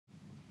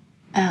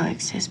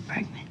Alex is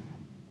pregnant.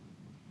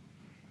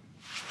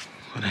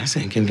 Well, that's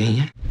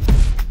inconvenient.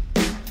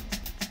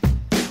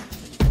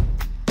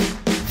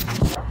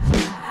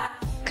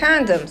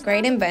 Condoms,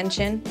 great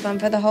invention, fun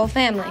for the whole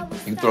family.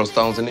 You throw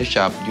stones in this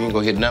shop, you ain't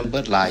gonna hit nothing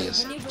but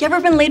liars. You ever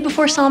been laid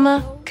before,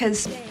 Selma?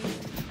 Because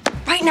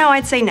right now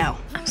I'd say no.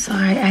 I'm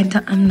sorry,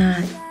 I'm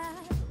not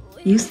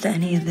used to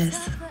any of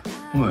this.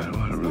 What,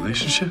 a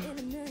relationship?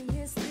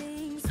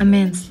 A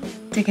man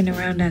sticking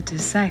around after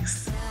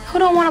sex. Who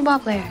don't want a ball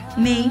player?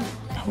 Me.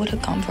 I would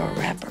have gone for a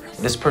rapper.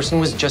 This person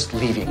was just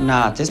leaving.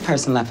 Nah, this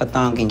person left a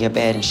thong in your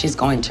bed and she's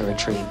going to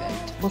retrieve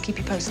it. We'll keep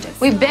you posted.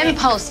 We've been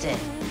posted.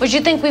 What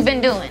you think we've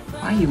been doing?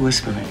 Why are you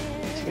whispering?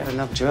 She got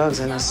enough drugs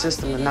in her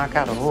system to knock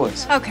out a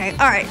horse. Okay,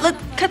 all right, let's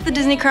cut the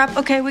Disney crap.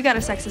 Okay, we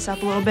gotta sex this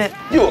up a little bit.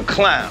 You a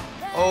clown.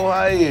 Oh,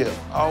 I am.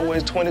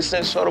 Always 20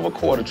 cents short of a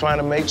quarter trying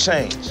to make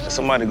change.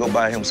 Somebody go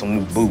buy him some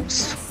new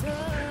boots.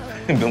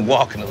 He's been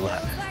walking a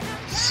lot.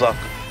 Sucker.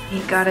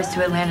 He got us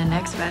to Atlanta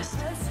Next Fest.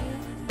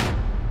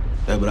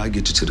 Yeah, but I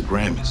get you to the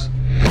Grammys.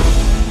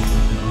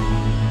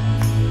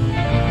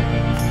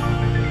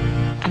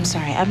 I'm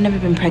sorry, I've never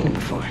been pregnant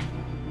before.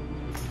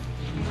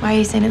 Why are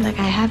you saying it like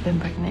I have been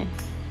pregnant?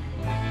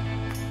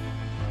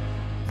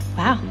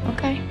 Wow, okay.